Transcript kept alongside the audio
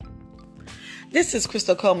This is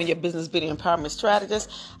Crystal Coleman, your business beauty empowerment strategist.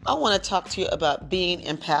 I want to talk to you about being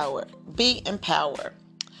empowered. Be empowered.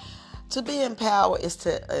 To be empowered is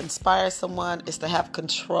to inspire someone, is to have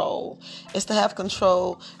control. It's to have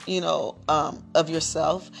control, of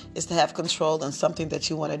yourself. It's to have control on something that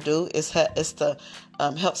you want to do. It's to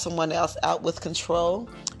help someone else out with control.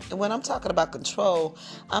 And when I'm talking about control,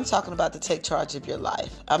 I'm talking about to take charge of your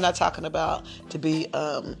life. I'm not talking about to be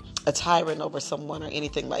a tyrant over someone or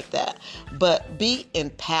anything like that. But be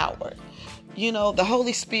empowered. The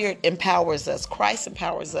Holy Spirit empowers us. Christ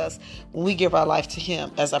empowers us when we give our life to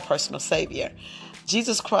Him as our personal Savior.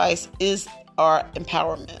 Jesus Christ is our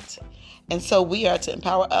empowerment. And so we are to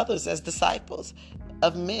empower others as disciples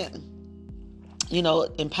of men.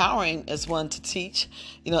 Empowering is one to teach.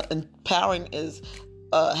 Empowering is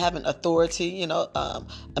having authority.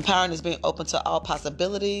 Empowering is being open to all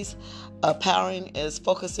possibilities. Empowering is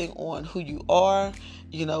focusing on who you are,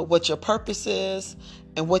 what your purpose is,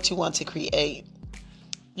 and what you want to create.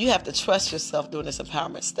 You have to trust yourself during this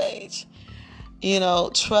empowerment stage.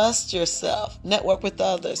 Trust yourself. Network with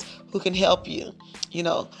others who can help you,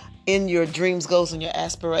 in your dreams, goals, and your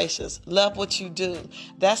aspirations. Love what you do.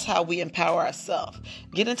 That's how we empower ourselves.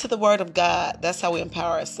 Get into the Word of God. That's how we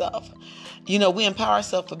empower ourselves. We empower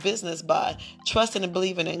ourselves for business by trusting and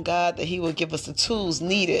believing in God that He will give us the tools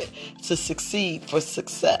needed to succeed for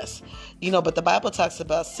success. But the Bible talks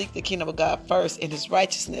about seek the kingdom of God first and His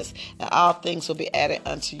righteousness, and all things will be added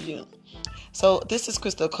unto you. So this is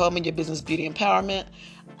Crystal Coleman, your business beauty empowerment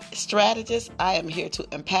strategist. I am here to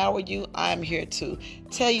empower you. I am here to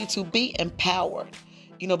tell you to be empowered.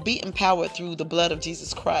 Be empowered through the blood of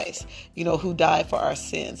Jesus Christ, who died for our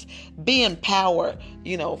sins. Be empowered,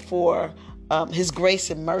 for His grace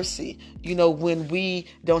and mercy, when we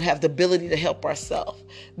don't have the ability to help ourselves.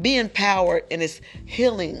 Be empowered in His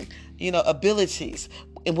healing, abilities.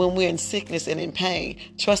 And when we're in sickness and in pain,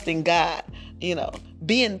 trusting God,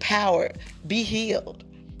 be empowered, be healed.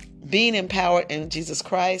 Being empowered in Jesus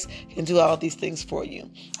Christ can do all these things for you.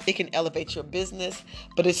 It can elevate your business,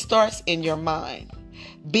 but it starts in your mind.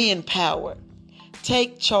 Be empowered.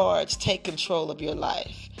 Take charge, take control of your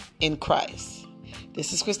life in Christ.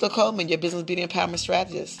 This is Crystal Coleman, your business beauty empowerment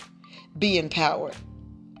strategist. Be empowered.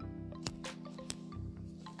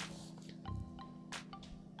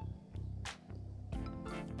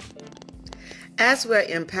 As we're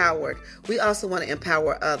empowered, we also want to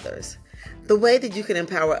empower others. The way that you can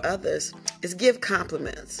empower others is give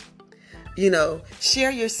compliments.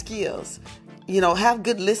 Share your skills. Have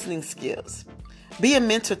good listening skills. Be a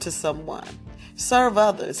mentor to someone. Serve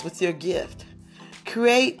others with your gift.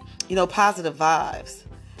 Create, positive vibes.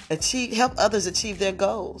 Help others achieve their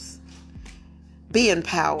goals. Be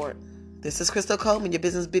empowered. This is Crystal Coleman, your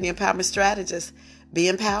business beauty empowerment strategist. Be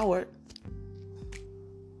empowered.